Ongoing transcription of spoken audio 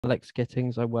Alex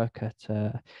Gittings. I work at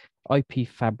IP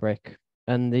Fabric,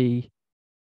 and the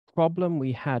problem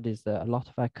we had is that a lot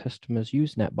of our customers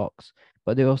use NetBox,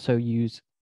 but they also use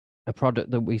a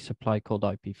product that we supply called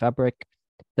IP Fabric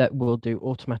that will do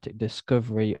automatic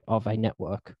discovery of a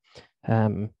network.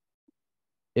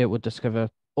 It will discover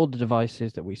all the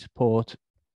devices that we support,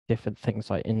 different things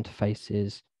like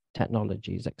interfaces,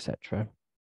 technologies, etc.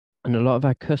 And a lot of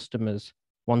our customers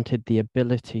wanted the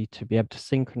ability to be able to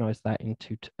synchronize that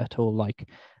into a tool like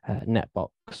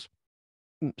NetBox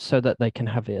so that they can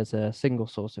have it as a single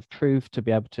source of truth to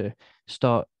be able to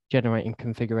start generating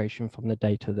configuration from the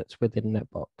data that's within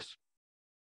NetBox.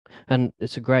 And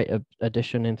it's a great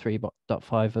addition in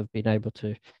 3.5 of being able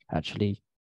to actually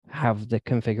have the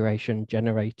configuration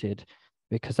generated,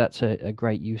 because that's a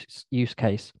great use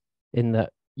case in that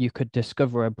you could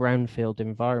discover a brownfield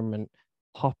environment,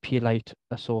 populate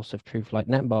a source of truth like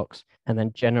NetBox, and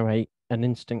then generate an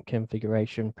instant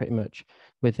configuration pretty much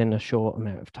within a short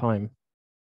amount of time.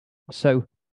 So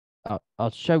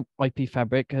I'll show IP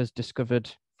Fabric has discovered,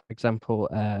 for example,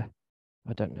 I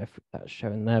don't know if that's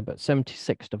shown there, but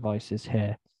 76 devices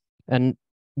here. And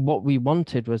what we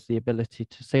wanted was the ability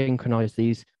to synchronize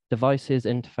these devices,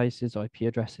 interfaces, IP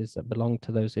addresses that belong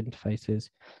to those interfaces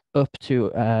up to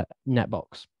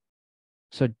NetBox.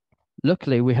 So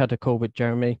luckily we had a call with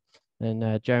Jeremy,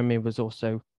 and Jeremy was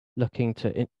also looking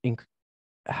to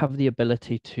have the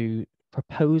ability to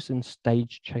propose and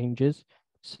stage changes.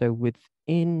 So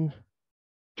within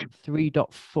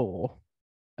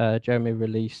 3.4, Jeremy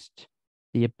released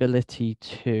the ability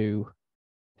to,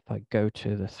 if I go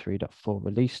to the 3.4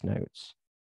 release notes,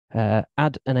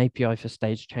 add an API for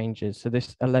stage changes. So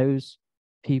this allows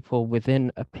people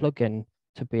within a plugin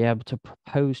to be able to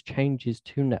propose changes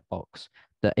to NetBox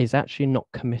that is actually not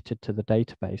committed to the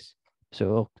database. So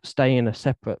it'll stay in a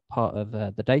separate part of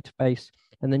the database,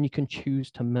 and then you can choose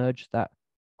to merge that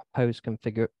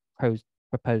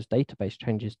proposed database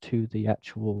changes to the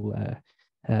actual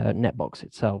NetBox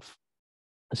itself.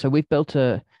 So we've built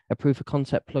a proof of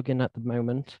concept plugin at the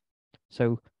moment.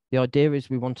 So the idea is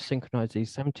we want to synchronize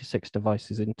these 76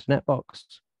 devices into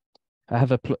NetBox. I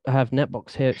have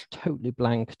NetBox here. It's totally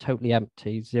blank, totally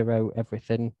empty, zero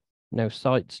everything, no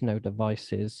sites, no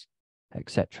devices,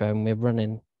 etc. And we're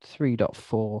running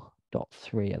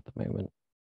 3.4.3 at the moment.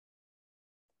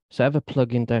 So I have a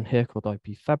plugin down here called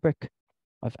IP Fabric.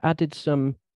 I've added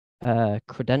some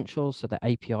credentials, so the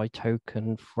API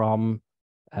token from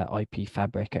IP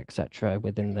Fabric, etc.,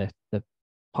 within the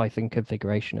Python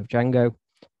configuration of Django.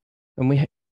 And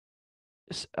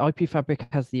IP Fabric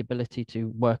has the ability to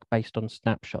work based on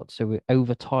snapshots. So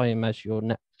over time, as your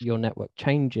network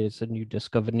changes and you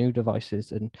discover new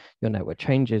devices and your network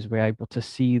changes, we're able to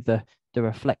see the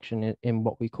reflection in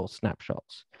what we call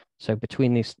snapshots. So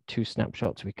between these two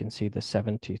snapshots, we can see the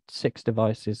 76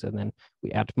 devices, and then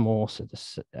we add more, so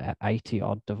the 80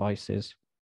 odd devices.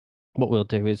 What we'll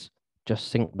do is just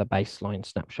sync the baseline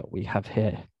snapshot we have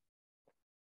here.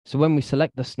 So when we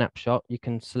select the snapshot, you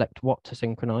can select what to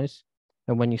synchronize.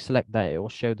 And when you select that, it will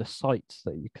show the sites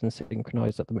that you can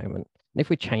synchronize at the moment. And if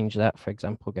we change that, for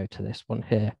example, go to this one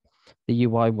here, the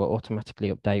UI will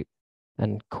automatically update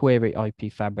and query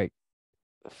IP Fabric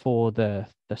for the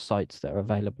sites that are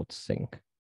available to sync.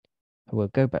 And we'll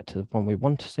go back to the one we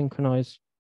want to synchronize.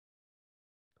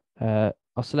 I'll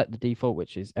select the default,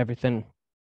 which is everything.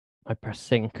 I press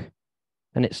sync,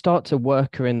 and it starts a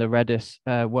worker in the Redis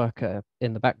worker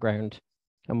in the background,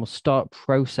 and we'll start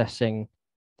processing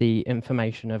the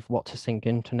information of what to sync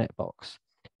into NetBox.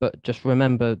 But just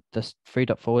remember, this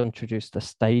 3.4 introduced the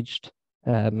staged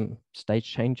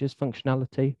stage changes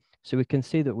functionality. So we can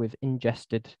see that we've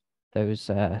ingested those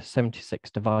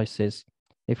 76 devices.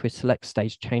 If we select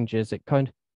stage changes,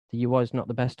 the UI is not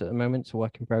the best at the moment, it's a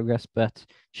work in progress, but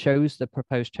shows the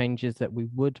proposed changes that we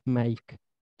would make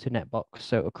to NetBox.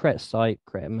 So it'll create a site,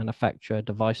 create a manufacturer,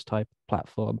 device type,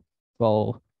 platform,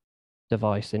 role,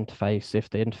 device, interface. If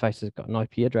the interface has got an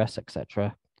IP address,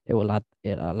 etc., it'll add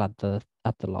the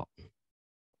lot.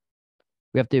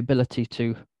 We have the ability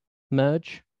to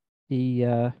merge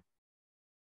the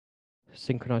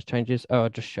synchronized changes. Oh, I'll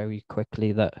just show you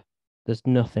quickly that there's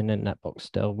nothing in NetBox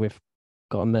still. We've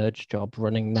got a merge job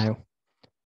running now.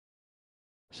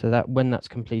 So that when that's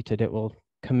completed, it will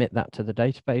commit that to the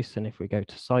database. And if we go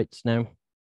to sites now,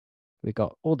 we've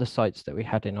got all the sites that we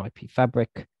had in IP Fabric.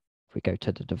 If we go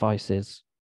to the devices,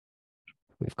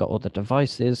 we've got all the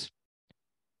devices.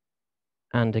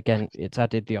 And again, it's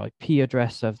added the IP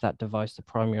address of that device, the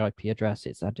primary IP address.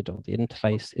 It's added all the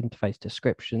interface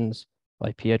descriptions,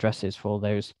 IP addresses for all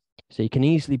those. So you can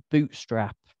easily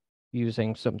bootstrap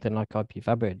using something like IP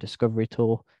Fabric, a discovery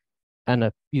tool,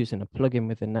 and using a plugin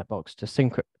within NetBox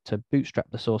to bootstrap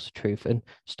the source of truth and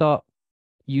start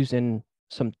using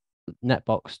some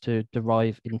NetBox to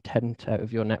derive intent out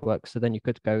of your network. So then you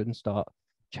could go and start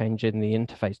changing the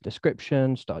interface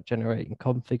description, start generating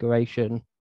configuration.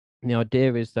 And the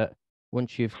idea is that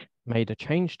once you've made a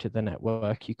change to the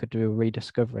network, you could do a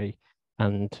rediscovery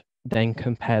and then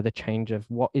compare the change of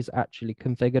what is actually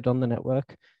configured on the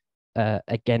network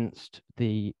against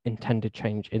the intended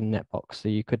change in NetBox. So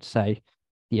you could say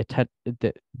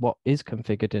that what is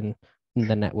configured in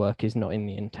the network is not in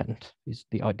the intent, is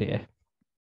the idea.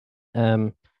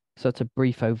 So it's a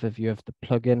brief overview of the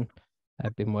plugin.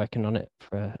 I've been working on it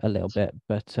for a little bit,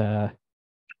 but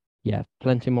yeah,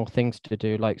 plenty more things to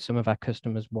do. Like some of our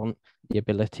customers want the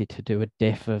ability to do a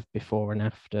diff of before and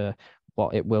after,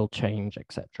 what it will change,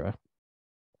 etc.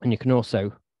 And you can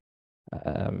also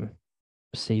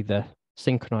see the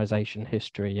synchronization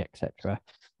history, etc.,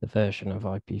 the version of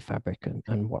IP Fabric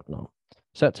and whatnot.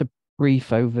 So that's a brief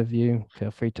overview.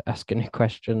 Feel free to ask any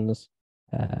questions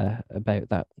about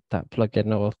that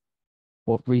plugin or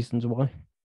what reasons why.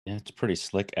 Yeah, it's pretty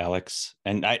slick, Alex.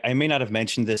 And I may not have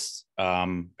mentioned this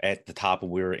at the top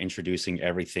when we were introducing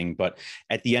everything, but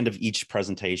at the end of each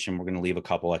presentation, we're going to leave a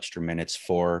couple extra minutes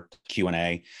for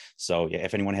Q&A. So yeah,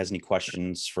 if anyone has any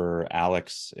questions for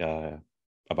Alex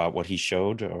about what he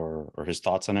showed or his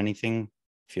thoughts on anything,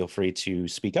 feel free to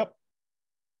speak up.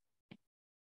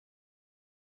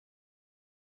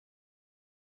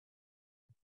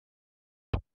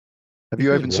 Have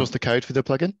you open sourced the code for the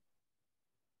plugin?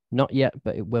 Not yet,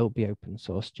 but it will be open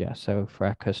sourced, yeah. So for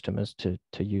our customers to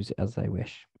use it as they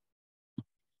wish.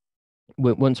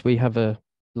 Once we have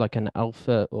an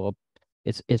alpha, or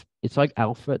it's like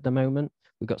alpha at the moment.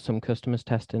 We've got some customers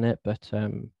testing it, but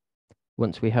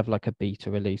once we have like a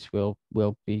beta release,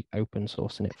 we'll be open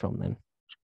sourcing it from then.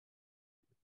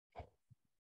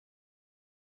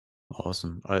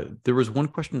 Awesome. There was one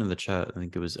question in the chat. I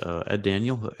think it was Ed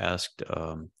Daniel who asked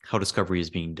how discovery is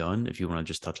being done. If you want to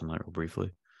just touch on that real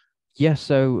briefly. Yeah,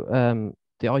 so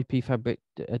the IP Fabric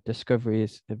discovery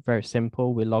is very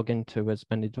simple. We log into as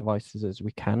many devices as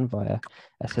we can via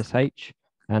SSH,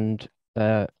 and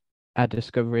our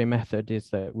discovery method is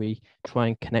that we try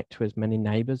and connect to as many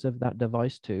neighbors of that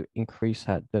device to increase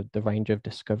the range of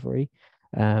discovery.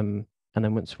 And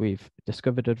then once we've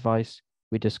discovered a device,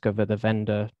 we discover the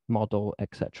vendor, model,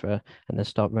 etc., and then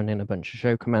start running a bunch of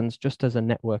show commands, just as a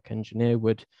network engineer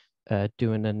would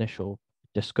do an initial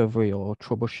discovery or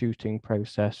troubleshooting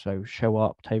process. So show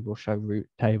up table, show root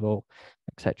table,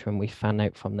 etc. And we fan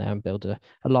out from there and build a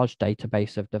large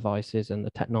database of devices and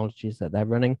the technologies that they're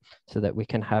running so that we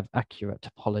can have accurate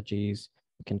topologies.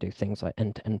 We can do things like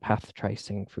end-to-end path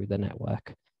tracing through the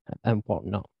network and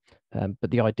whatnot.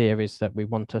 But the idea is that we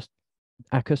want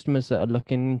our customers that are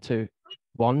looking to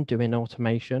doing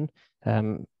automation,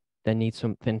 they need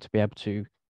something to be able to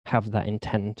have that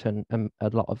intent, and a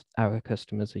lot of our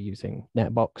customers are using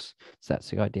NetBox. So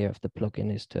that's the idea of the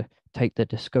plugin, is to take the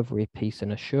discovery piece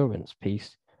and assurance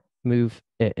piece, move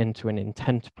it into an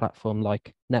intent platform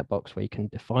like NetBox where you can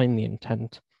define the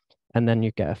intent, and then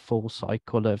you get a full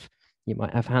cycle of, you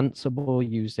might have Ansible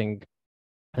using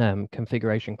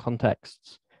configuration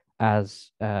contexts as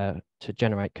to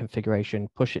generate configuration,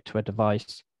 push it to a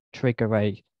device, trigger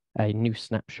a new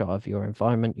snapshot of your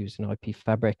environment using IP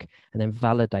Fabric, and then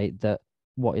validate that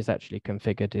what is actually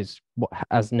configured is what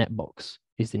as NetBox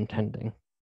is intending.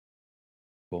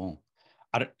 Cool.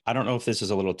 I don't know if this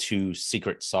is a little too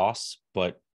secret sauce,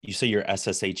 but you say you're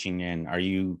SSHing in. Are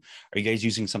you guys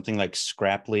using something like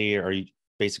Scraply, or are you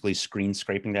basically screen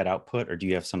scraping that output, or do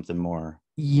you have something more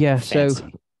fancy?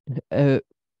 So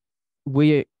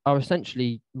we are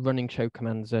essentially running show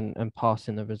commands and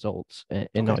passing the results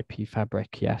in IP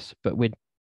Fabric, yes, but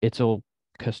it's all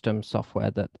custom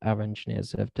software that our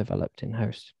engineers have developed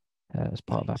in-house as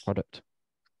part of our product.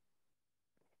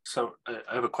 So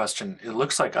I have a question. It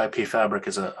looks like IP Fabric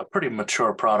is a pretty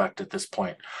mature product at this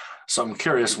point. So I'm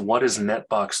curious, what is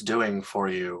NetBox doing for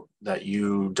you that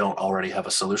you don't already have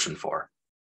a solution for?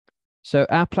 So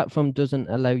our platform doesn't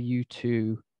allow you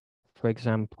to, for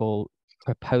example,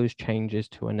 propose changes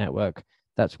to a network.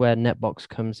 That's where NetBox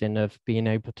comes in, of being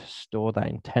able to store that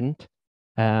intent.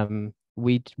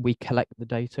 We collect the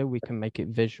data, we can make it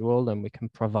visual, and we can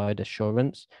provide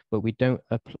assurance, but we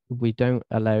don't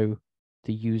allow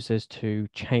the users to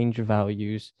change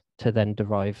values to then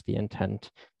derive the intent.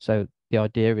 So the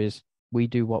idea is we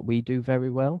do what we do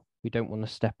very well. We don't want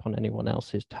to step on anyone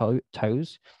else's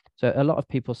toes. So a lot of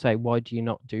people say, why do you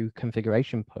not do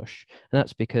configuration push? And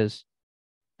that's because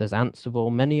there's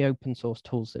Ansible, many open source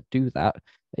tools that do that.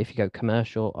 If you go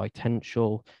commercial,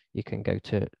 Itential, You can go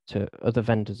to other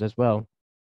vendors as well.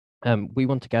 We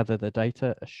want to gather the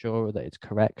data, assure that it's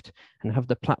correct, and have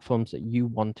the platforms that you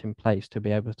want in place to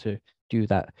be able to do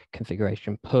that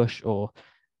configuration push. Or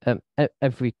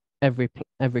every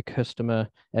customer,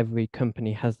 every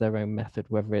company has their own method,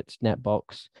 whether it's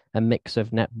NetBox, a mix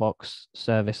of NetBox,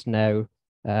 ServiceNow,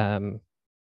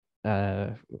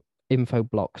 info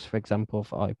blocks, for example,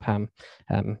 for IPAM.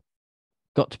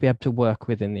 Got to be able to work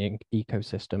within the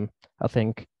ecosystem. I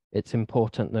think it's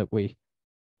important that we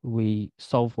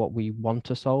solve what we want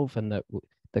to solve, and that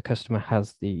the customer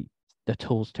has the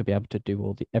tools to be able to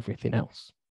do everything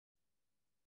else.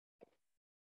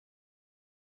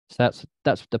 So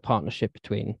that's the partnership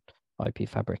between IP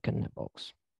Fabric and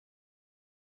NetBox.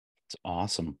 It's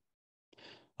awesome.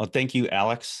 Well, thank you,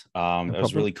 Alex. It was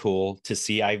problem. really cool to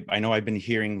see. I know I've been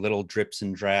hearing little drips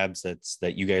and drabs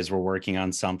that you guys were working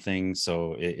on something.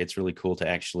 So it's really cool to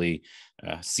actually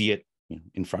see it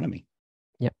in front of me.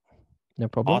 Yep, no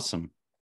problem. Awesome.